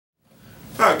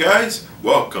Hi guys,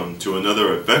 welcome to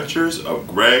another Adventures of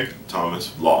Greg Thomas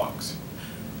Vlogs.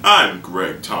 I'm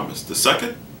Greg Thomas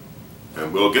II,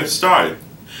 and we'll get started.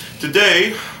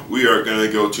 Today we are going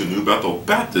to go to New Bethel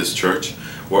Baptist Church,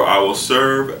 where I will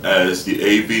serve as the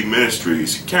AV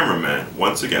Ministries cameraman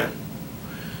once again.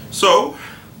 So,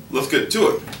 let's get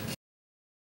to it.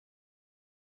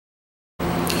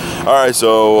 Alright,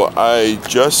 so I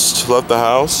just left the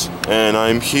house and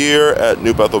I'm here at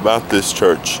New Bethel Baptist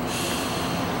Church.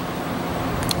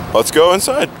 Let's go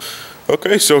inside.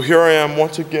 Okay, so here I am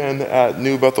once again at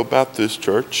New Bethel Baptist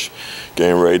Church,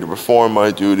 getting ready to perform my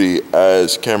duty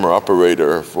as camera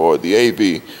operator for the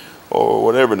AV, or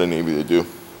whatever they need me to do.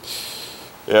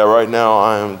 Yeah, right now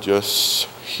I am just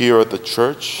here at the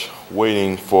church,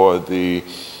 waiting for the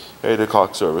 8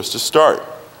 o'clock service to start.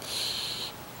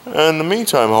 In the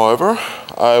meantime, however,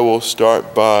 I will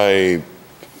start by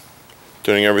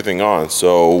turning everything on,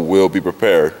 so we'll be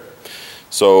prepared.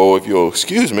 So if you'll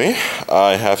excuse me,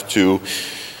 I have to,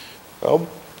 well,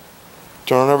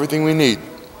 turn on everything we need.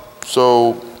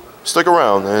 So stick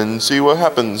around and see what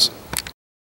happens.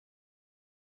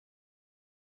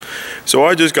 So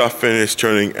I just got finished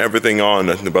turning everything on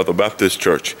at the Bethel Baptist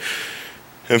Church.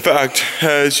 In fact,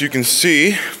 as you can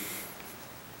see,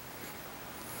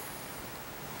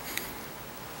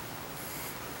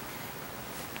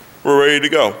 we're ready to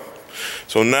go.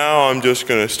 So now I'm just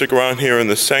going to stick around here in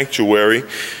the sanctuary,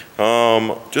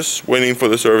 just waiting for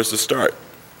the service to start.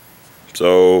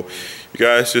 So you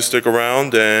guys just stick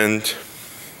around and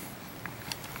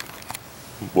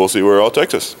we'll see where it all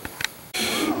takes us.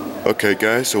 Okay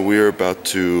guys, so we're about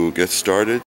to get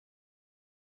started.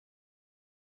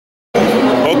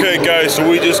 Okay guys, so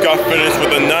we just got finished with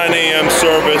the 9 a.m.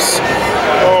 service.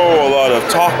 Oh, a lot of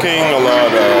talking, a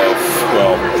lot of,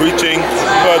 well, preaching,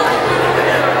 but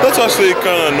that's actually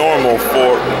kind of normal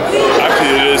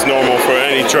actually it is normal for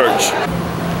any church.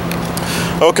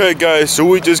 Okay guys, so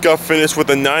we just got finished with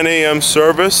the 9 a.m.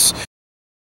 service.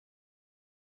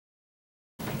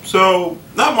 So,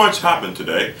 not much happened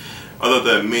today, other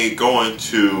than me going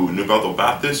to New Bethel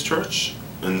Baptist Church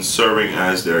and serving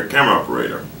as their camera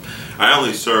operator. I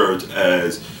only served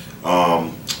as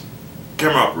camera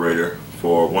operator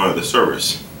for one of the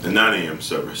service, the 9 a.m.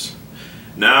 service.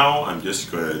 Now I'm just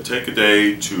going to take a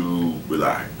day to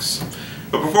relax.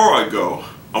 But before I go,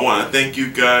 I want to thank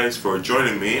you guys for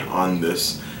joining me on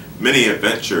this mini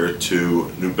adventure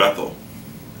to New Bethel.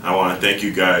 I want to thank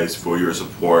you guys for your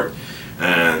support,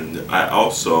 and I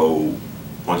also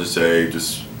want to say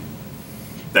just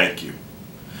thank you.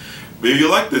 If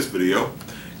you like this video,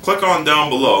 click on down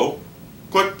below,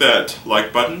 click that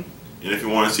like button, and if you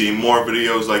want to see more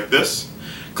videos like this,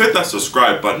 click that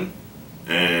subscribe button,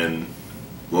 and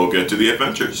we'll get to the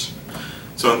adventures.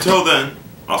 So until then,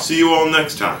 I'll see you all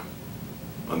next time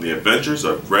on the Adventures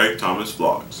of Greg Thomas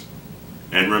Vlogs.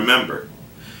 And remember,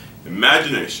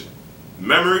 imagination,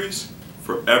 memories,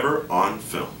 forever on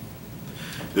film.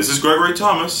 This is Gregory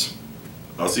Thomas.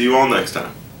 I'll see you all next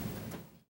time.